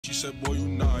said, boy, you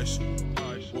nice,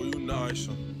 boy, you nice.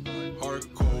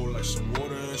 Heart cold like some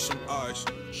water and some ice.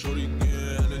 Shorty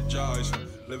getting energized,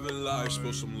 living life.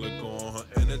 Spill some liquor on her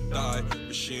and it die.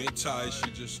 But she ain't tight,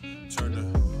 she just turn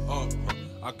it up.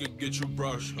 I could get you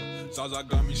brushed. Sounds like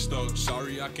got me stuck.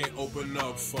 Sorry, I can't open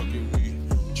up. Fuck it,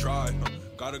 we try.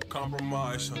 Gotta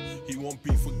compromise. He won't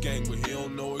beef with gang, but he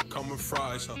don't know it coming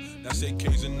fries. That's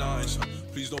AKs and 9s.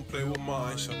 Please don't play with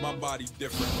mine. My body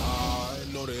different. I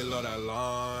know they love that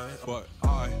line, but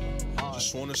I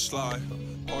just wanna slide.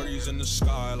 Parties in the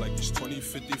sky like it's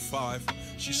 2055.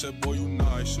 She said, boy, you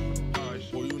nice,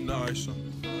 boy, you nice.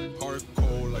 Heart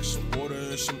cold like some water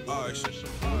and some ice.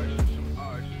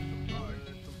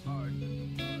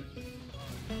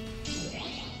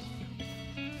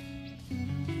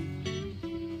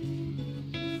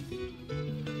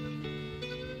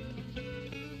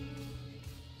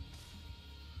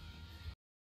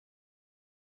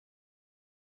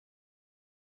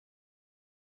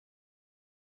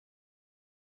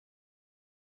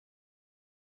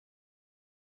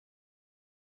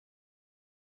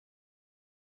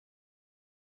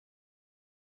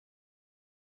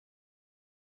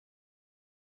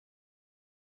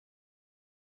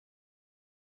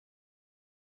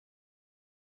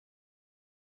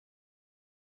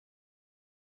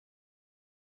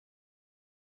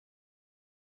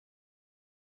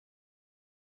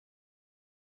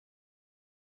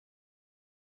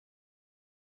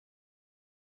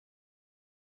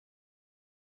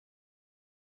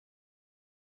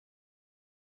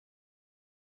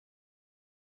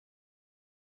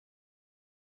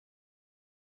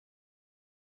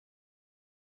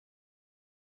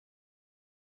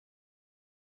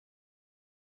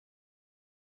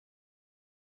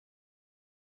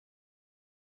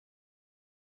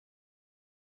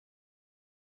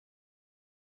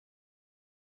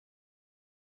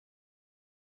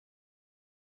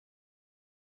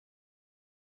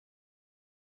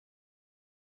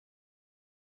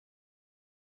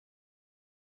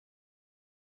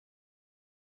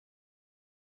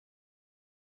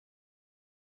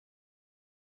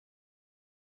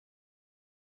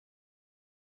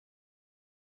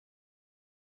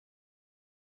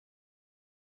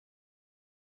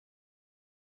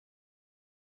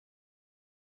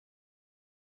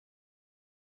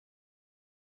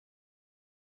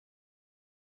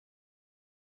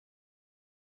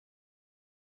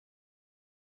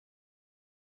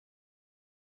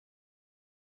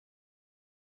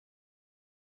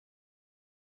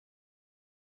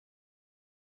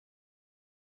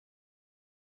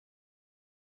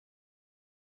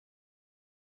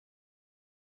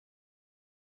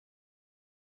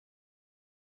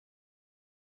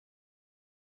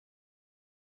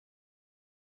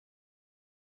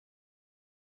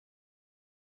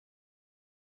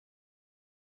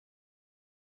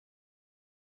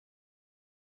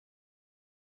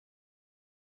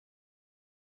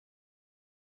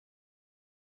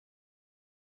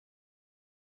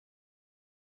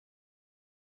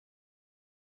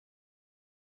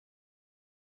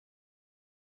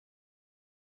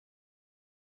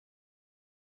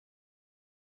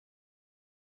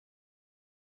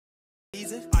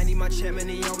 I need my check, man,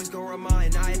 he always gon'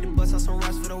 remind. I had to bust out some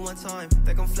raps for the one time.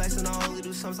 Think I'm flexing, I only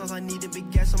do sometimes. I need a big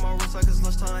gas on my wrist like it's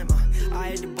lunchtime. I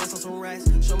had to bust out some racks.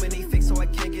 Show me they fake so I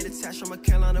can't get attached. I'm a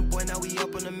Carolina boy, now we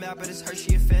up on the map. But it's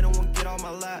Hershey, a fan, don't won't get on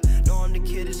my lap. No, I'm the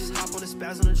kid, it's just hop on the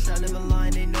spaz on the track. Never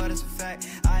lying, they know that's a fact.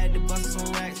 I had to bust out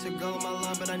some racks. A girl on my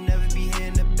line, but I never be here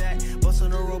in the back. Bust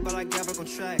on the road, but I got back on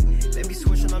track. They be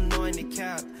switching, I'm knowing the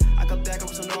cap. I got back up,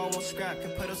 so no, I won't scrap.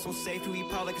 Can put us on safety, we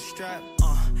pop like a strap.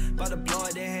 By the blow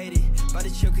it, they hate it. By the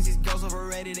chill, cause these girls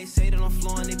overrated. They say that I'm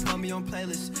flowing, they put me on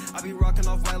playlists. I be rocking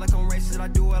off white like I'm racist. I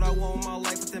do what I want with my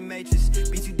life with the matrix.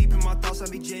 Be too deep in my thoughts,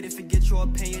 I be jaded. Forget your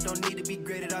opinion, don't need to be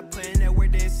graded. I play in that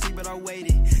word, they didn't see, but I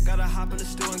waited. Gotta hop in the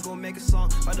store and go make a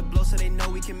song. By the blow, so they know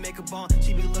we can make a bond.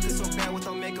 She be looking so bad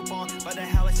without makeup on. By the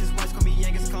hell, his wife call me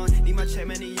Genghis Khan. Need my check,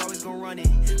 man, he always gon' run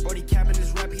it. Brody capping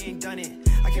his rap, he ain't done it.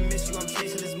 I can miss you, I'm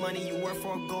chasing this money. You work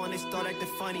for a goal and they start acting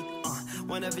funny.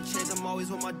 Whenever change, I'm always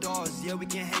with my dogs. Yeah, we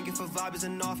can hang it for vibes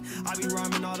enough. I be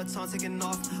rhyming all the time, taking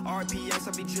off. RPX,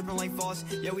 I be dripping like Voss.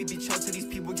 Yeah, we be chill till these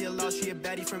people get lost. She a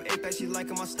baddie from Apex, she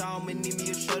liking my style. I'ma need me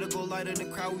a show to go light in the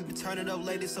crowd. We been turning up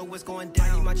lately, so what's going down?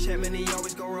 I need my check, man, he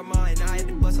always gon' remind. I had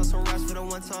to bust out some raps for the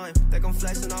one time. Think I'm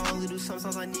flexing, I only do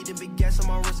sometimes. I need a big gas on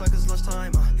my wrist like it's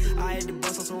lunchtime. I had to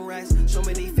bust out some racks. Show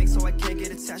me they fake so I can't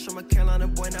get attached. I'm a Carolina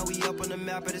boy, now we up on the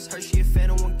map. But it's Hershey, a fan,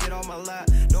 don't won't get on my lap.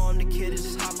 No, I'm the kid, it's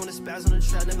just hop on the spaz on the the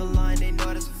trap, never lying, they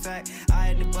know that's a fact. I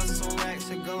had to bust some racks,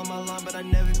 a girl on my line, but I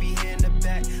never be here in the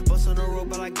back. Bust on the road,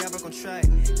 but I got back on track.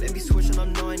 Let me switching,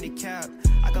 I'm knowing the cap.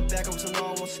 I got back up so no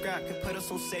one won't scrap. Can put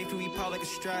us on safety, we pop like a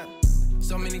strap.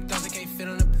 So many thoughts I can't fit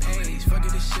on the page. Fuck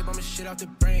it, this shit, I'ma shit off the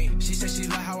brain. She said she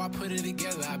like how I put it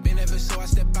together. I been ever so I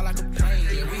step out like a plane.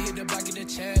 Yeah, we hit the block, get the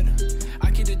cheddar.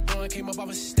 I keep the door and came up off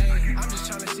a stain. I'm just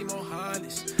tryna see more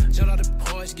honest. Jump out the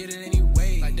porch, get it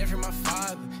anyway. Like that from my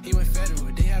father, he went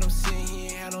federal. They had him sitting, he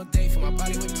ain't had no day. For my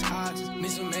body with toxins,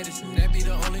 need some medicine. That be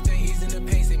the only thing, he's in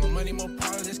the pain. Say more money, more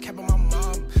problems, just kept on my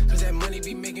mom. Cause that money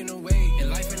be making a way.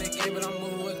 And life in the game, but I'm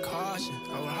moving with caution.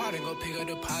 I work hard and go pick up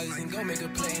deposits and go make a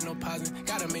play, ain't no pausing.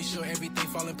 Gotta make sure everything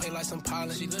fall in play like some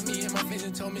pollen. She looked me in my face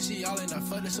and told me she yelling. I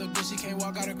fucked her so good she can't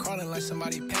walk out her crawling. Like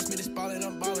somebody passed me this ball and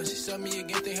I'm ballin'. She sucked me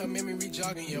again, think her memory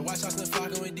jogging. Yeah, watch out the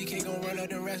flocking when DK gon' run up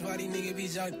the rest while these niggas be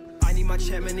jogging. I need my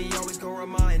check, man, he always gon'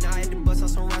 remind. I had to bust out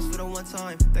some raps for the one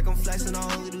time. Think I'm flexing,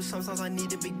 I only do sometimes. I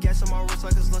need the big gas on my wrist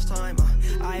like it's lunchtime.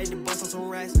 I had to bust out some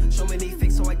racks. Show me they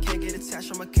fake so I can't get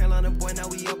attached. I'm a Carolina boy, now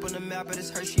we up on the map. But it's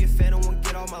her, she a fan, don't want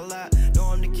get off my lap. No,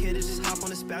 I'm the kid, it's just hop on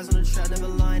the spaz on the trap. Never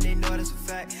lying, they know that's a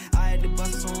fact. I had to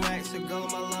bust out some racks. A girl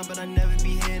on my line, but I never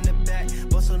be here in the back.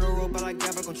 Bust on the road, but I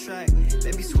got back on track.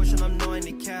 Let me switching, I'm knowing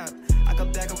the cap. I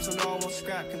got back up so no one won't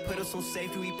scrap. Can put us on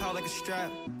safety, we pop like a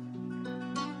strap.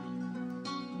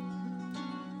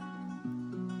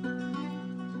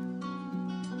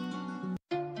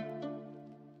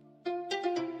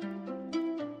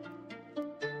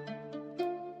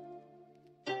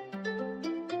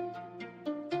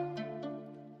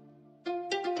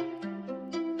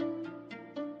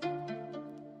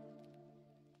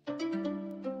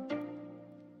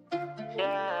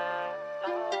 Yeah,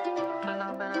 pull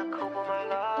up in a coupe with my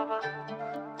lover.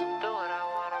 Do what I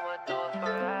want, I'ma do it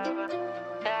forever.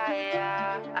 Yeah,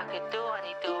 yeah, I can do what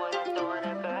he do, and I'm doing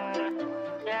it better.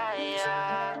 Yeah,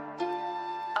 yeah.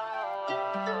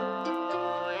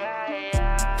 Oh, yeah,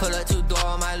 yeah. Pull up two door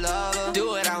on my lover. Do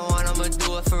what I want, I'ma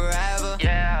do it forever.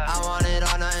 Yeah, I want it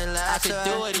all, nothing less. I could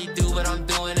do what he do, but I'm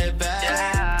doing it better.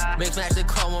 yeah. Mix match the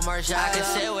chrome with Marshall. I can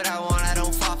say what I want, I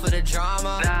don't fall for the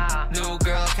drama. Nah. New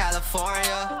girl,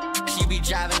 California. She be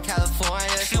driving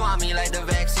California. She want me like the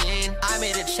vaccine. I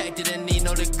made a check, didn't need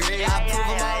no degree. I prove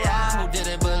him all wrong, who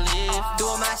didn't believe. Do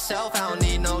it myself, I don't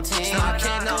need no team. No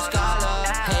kid, no scholar.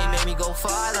 Hey, made me go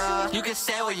farther. You can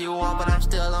say what you want, but I'm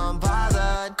still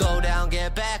unbothered. Go down,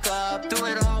 get back up. Do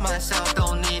it all myself,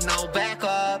 don't need no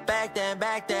backup. Back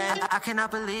then, I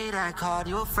cannot believe I called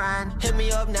you a friend. Hit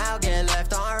me up now, get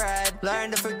left on red.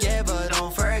 Learn to forgive, but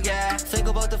don't forget. Think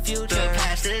about the future,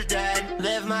 past is dead.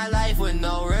 Live my life with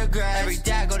no regrets. Every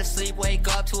day I go to sleep, wake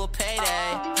up to a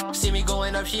payday. See me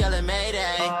going up, she yelling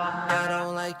Mayday. I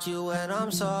don't like you when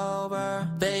I'm sober.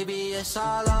 Baby, it's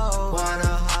all over. Wanna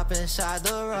hop inside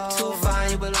the road. Too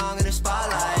fine, you belong in the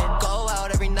spotlight. Go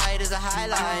out every night is a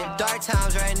highlight. Dark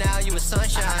times right now, you a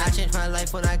sunshine. I changed my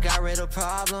life when I got rid of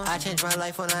problems. I changed my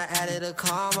life when I added a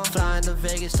comma. Flying to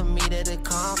Vegas to meet at a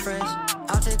conference.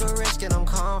 I'll take a risk and I'm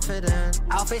confident.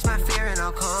 I'll face my fear and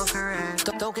I'll conquer it.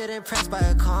 Don't get impressed by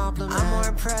a compliment. I'm more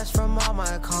impressed from all my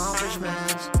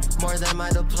accomplishments. More than my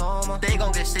diploma. They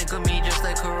gon' get sick of me just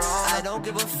like Corona. I don't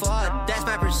give a fuck, that's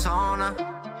my persona.